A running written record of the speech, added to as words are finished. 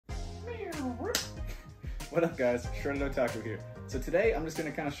What up guys, Shredded Otaku here. So today I'm just going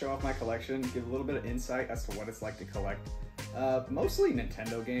to kind of show off my collection, give a little bit of insight as to what it's like to collect mostly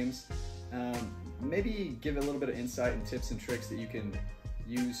Nintendo games. Maybe give a little bit of insight and tips and tricks that you can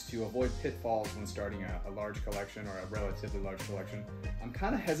use to avoid pitfalls when starting a large collection or a relatively large collection. I'm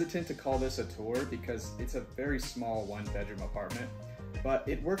kind of hesitant to call this a tour because it's a very small one-bedroom apartment, but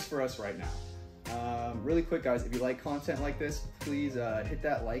it works for us right now. Really quick guys, if you like content like this, please hit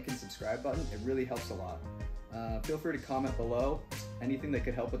that like and subscribe button. It really helps a lot. Feel free to comment below. Anything that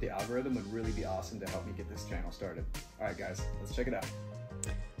could help with the algorithm would really be awesome to help me get this channel started. Alright guys, let's check it out.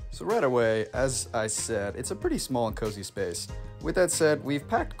 So right away, as I said, it's a pretty small and cozy space. With that said, we've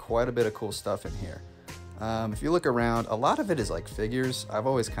packed quite a bit of cool stuff in here. If you look around, a lot of it is like figures. I've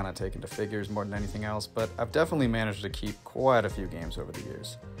always kind of taken to figures more than anything else, but I've definitely managed to keep quite a few games over the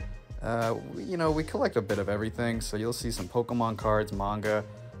years. We collect a bit of everything, so you'll see some Pokemon cards, manga.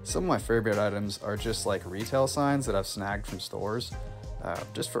 Some of my favorite items are just like retail signs that I've snagged from stores,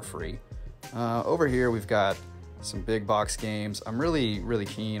 just for free. Over here we've got some big box games. I'm really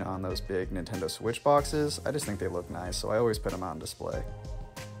keen on those big Nintendo Switch boxes. I just think they look nice, so I always put them on display.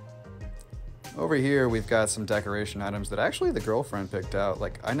 Over here we've got some decoration items that actually the girlfriend picked out.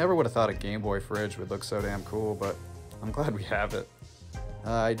 Like, I never would have thought a Game Boy fridge would look so damn cool, but I'm glad we have it.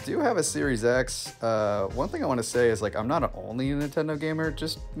 I do have a Series X. One thing I want to say is, like, I'm not only a Nintendo gamer,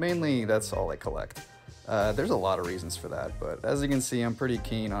 just mainly that's all I collect. There's a lot of reasons for that, but as you can see, I'm pretty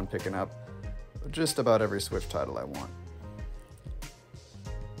keen on picking up just about every Switch title I want.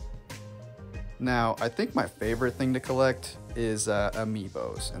 Now, I think my favorite thing to collect is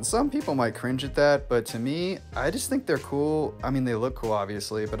amiibos, and some people might cringe at that, but to me, I just think they're cool. I mean, they look cool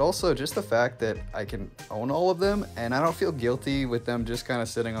obviously, but also just the fact that I can own all of them and I don't feel guilty with them just kind of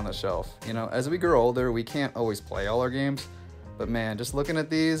sitting on the shelf. You know, as we grow older, we can't always play all our games, but man, just looking at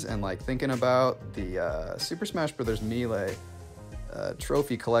these and like thinking about the Super Smash Bros. Melee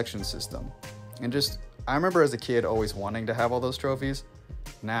trophy collection system, and just, I remember as a kid always wanting to have all those trophies.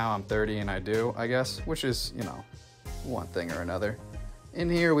 Now I'm 30 and I do, I guess, which is, you know, one thing or another. In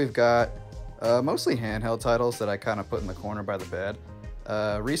here we've got mostly handheld titles that I kind of put in the corner by the bed.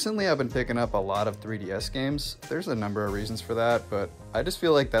 Recently I've been picking up a lot of 3DS games. There's a number of reasons for that, but I just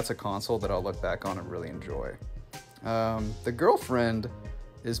feel like that's a console that I'll look back on and really enjoy. The girlfriend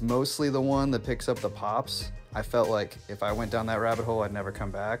is mostly the one that picks up the pops. I felt like if I went down that rabbit hole I'd never come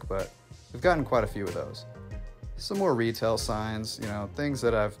back, but we've gotten quite a few of those. Some more retail signs, you know, things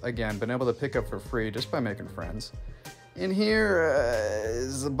that I've, again, been able to pick up for free just by making friends. In here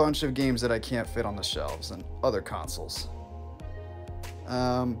is a bunch of games that I can't fit on the shelves and other consoles.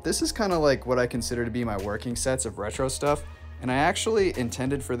 This is kind of like what I consider to be my working sets of retro stuff, and I actually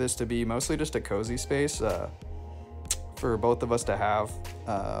intended for this to be mostly just a cozy space for both of us to have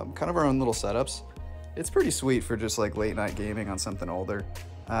kind of our own little setups. It's pretty sweet for just like late night gaming on something older.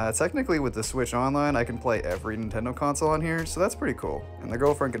 Technically with the Switch Online, I can play every Nintendo console on here, so that's pretty cool. And the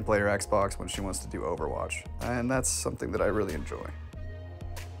girlfriend can play her Xbox when she wants to do Overwatch, and that's something that I really enjoy.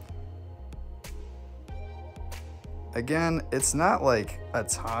 Again, it's not like a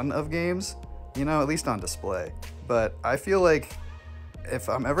ton of games, you know, at least on display, but I feel like if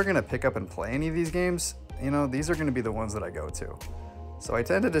I'm ever gonna pick up and play any of these games, you know, these are gonna be the ones that I go to. So I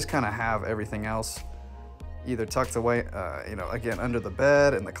tend to just kind of have everything else either tucked away, you know, again, under the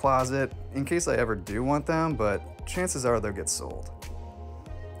bed, in the closet, in case I ever do want them, but chances are they'll get sold.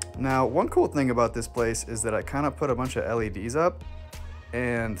 Now, one cool thing about this place is that I kind of put a bunch of LEDs up,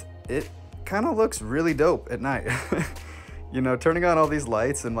 and it kind of looks really dope at night. You know, turning on all these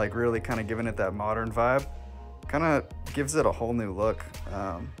lights and like really kind of giving it that modern vibe, kind of gives it a whole new look.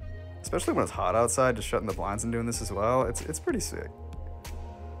 Especially when it's hot outside, just shutting the blinds and doing this as well, it's pretty sick.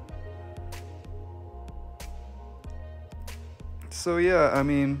 So yeah, I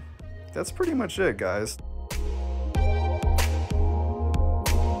mean, that's pretty much it, guys.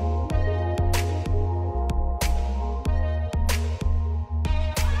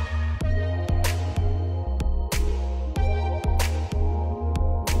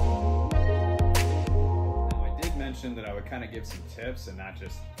 That I would kind of give some tips and not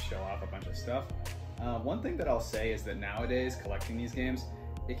just show off a bunch of stuff. One thing that I'll say is that nowadays collecting these games,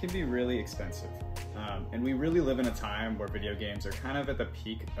 it can be really expensive. And we really live in a time where video games are kind of at the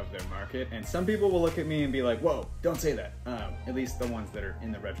peak of their market, and some people will look at me and be like, whoa, don't say that. At least the ones that are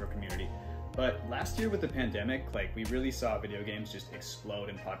in the retro community. But last year with the pandemic, like, we really saw video games just explode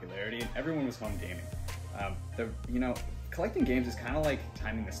in popularity and everyone was home gaming. You know, collecting games is kind of like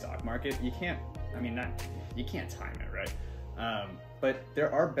timing the stock market. You can't time it, right? But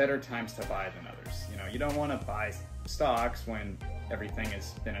there are better times to buy than others. You know, you don't want to buy stocks when everything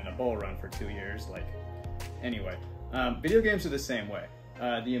has been in a bull run for 2 years, like Anyway, video games are the same way.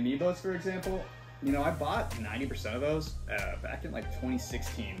 The amiibos, for example, you know, I bought 90% of those back in like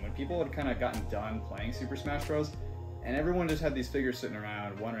 2016 when people had kind of gotten done playing Super Smash Bros. And everyone just had these figures sitting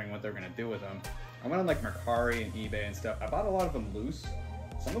around wondering what they're gonna do with them. I went on like Mercari and eBay and stuff. I bought a lot of them loose,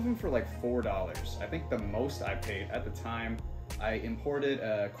 some of them for like $4. I think the most I paid at the time, I imported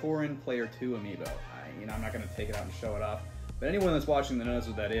a Corrin Player 2 amiibo. You know, I'm not gonna take it out and show it off, but anyone that's watching that knows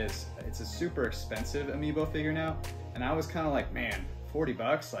what that is. It's a super expensive amiibo figure now, and I was kind of like, man, 40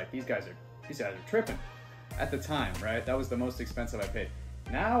 bucks? Like these guys are tripping. At the time, right? That was the most expensive I paid.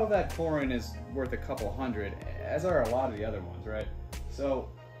 Now that Corrin is worth a couple hundred, as are a lot of the other ones, right? So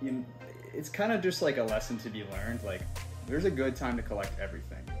it's kind of just like a lesson to be learned. Like, there's a good time to collect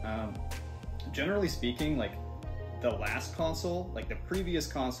everything. Generally speaking, like the last console, like the previous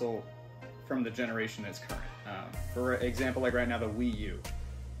console from the generation that's current. For example, like right now, the Wii U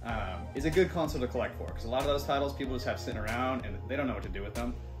is a good console to collect for, because a lot of those titles people just have sitting around and they don't know what to do with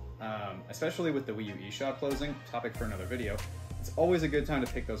them. Especially with the Wii U eShop closing, topic for another video, it's always a good time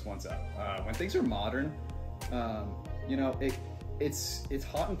to pick those ones up. When things are modern, you know, it's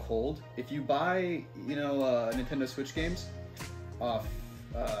hot and cold. If you buy, you know, Nintendo Switch games off,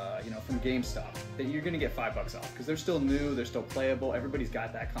 you know, from GameStop, that you're gonna get $5 off, because they're still new, they're still playable, everybody's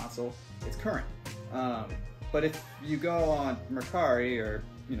got that console, it's current. But if you go on Mercari or,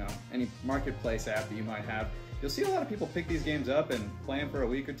 you know, any marketplace app that you might have, you'll see a lot of people pick these games up and play them for a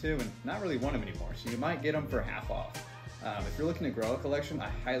week or two and not really want them anymore, so you might get them for half off. If you're looking to grow a collection, I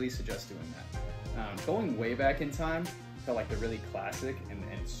highly suggest doing that. Going way back in time to like the really classic and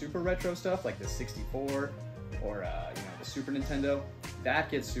super retro stuff like the 64 or you know, the Super Nintendo,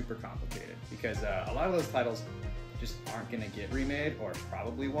 that gets super complicated because a lot of those titles just aren't gonna get remade or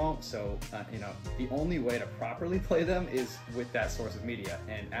probably won't. So you know, the only way to properly play them is with that source of media,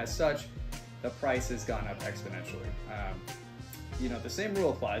 and as such, the price has gone up exponentially. You know, the same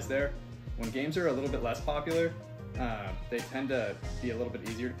rule applies there. When games are a little bit less popular, they tend to be a little bit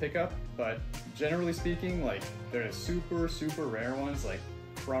easier to pick up, but generally speaking, like there's super rare ones like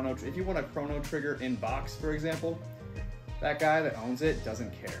Chrono. If you want a Chrono Trigger in box, for example, that guy that owns it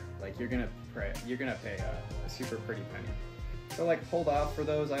doesn't care. Like you're gonna pay a super pretty penny. So like hold off for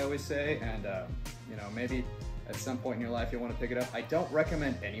those, I always say, and you know, maybe at some point in your life you'll want to pick it up. I don't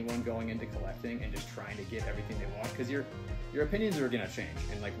recommend anyone going into collecting and just trying to get everything they want, because your opinions are gonna change,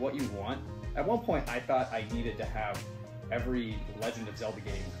 and like what you want. At one point I thought I needed to have every Legend of Zelda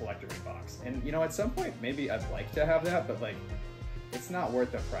game collector in box, and you know, at some point maybe I'd like to have that, but like it's not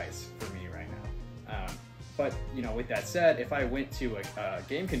worth the price for me right now. But you know, with that said, if I went to a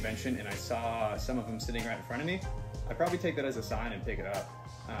game convention and I saw some of them sitting right in front of me, I'd probably take that as a sign and pick it up.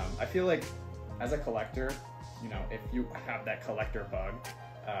 I feel like as a collector, you know, if you have that collector bug,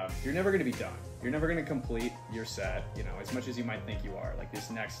 you're never gonna be done. You're never gonna complete your set, you know, as much as you might think you are. Like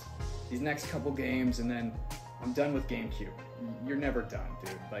these next couple games, and then I'm done with GameCube. You're never done,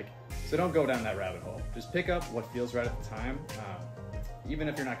 dude. Like, so don't go down that rabbit hole. Just pick up what feels right at the time. Even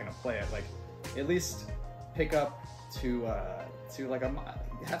if you're not gonna play it, like at least pick up to like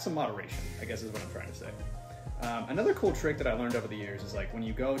have some moderation, I guess is what I'm trying to say. Another cool trick that I learned over the years is like when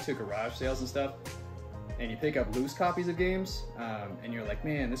you go to garage sales and stuff, and you pick up loose copies of games, and you're like,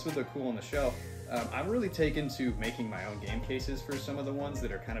 man, this would look cool on the shelf. I'm really taken to making my own game cases for some of the ones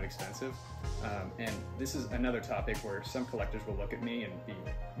that are kind of expensive. And this is another topic where some collectors will look at me and be,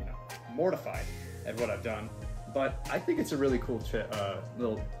 you know, mortified at what I've done. But I think it's a really cool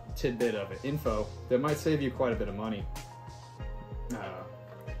little tidbit of info that might save you quite a bit of money.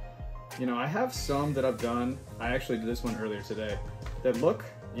 You know, I have some that I've done. I actually did this one earlier today that look,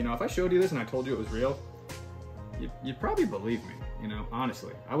 you know, if I showed you this and I told you it was real, you'd probably believe me, you know,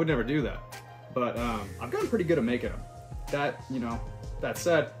 honestly. I would never do that. But I've gotten pretty good at making them. That, you know, that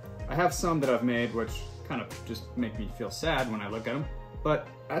said, I have some that I've made which kind of just make me feel sad when I look at them. But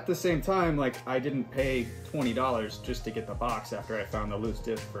at the same time, like, I didn't pay $20 just to get the box after I found the loose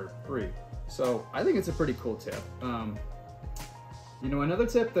disc for free. So I think it's a pretty cool tip. You know, another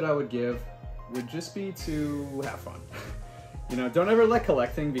tip that I would give would just be to have fun. You know, don't ever let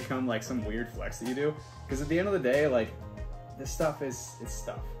collecting become like some weird flex that you do, because at the end of the day, like, this stuff it's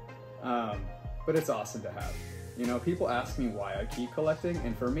stuff. But it's awesome to have. You know, people ask me why I keep collecting,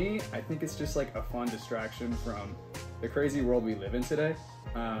 and for me, I think it's just like a fun distraction from the crazy world we live in today.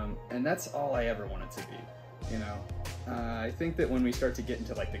 And that's all I ever want it to be, you know? I think that when we start to get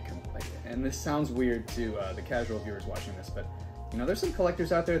into like and this sounds weird to the casual viewers watching this, but you know, there's some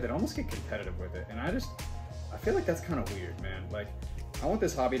collectors out there that almost get competitive with it, and I feel like that's kind of weird, man. Like, I want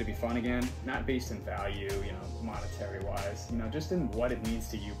this hobby to be fun again, not based in value, you know, monetary wise, you know, just in what it means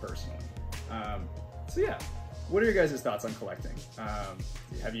to you personally. So yeah, what are your guys' thoughts on collecting?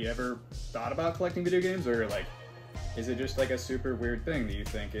 Have you ever thought about collecting video games, or like, is it just like a super weird thing that you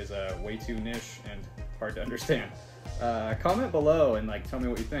think is way too niche and hard to understand? Comment below and like tell me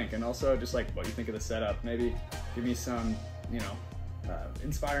what you think, and also just like what you think of the setup. Maybe give me some,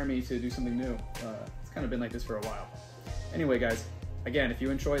 inspire me to do something new. It's kind of been like this for a while. Anyway, guys, again, if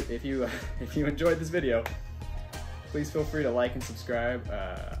you enjoyed this video, please feel free to like and subscribe.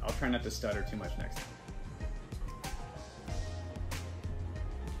 I'll try not to stutter too much next time.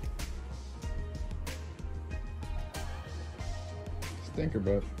 Stinker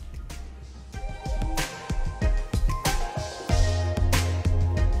butt.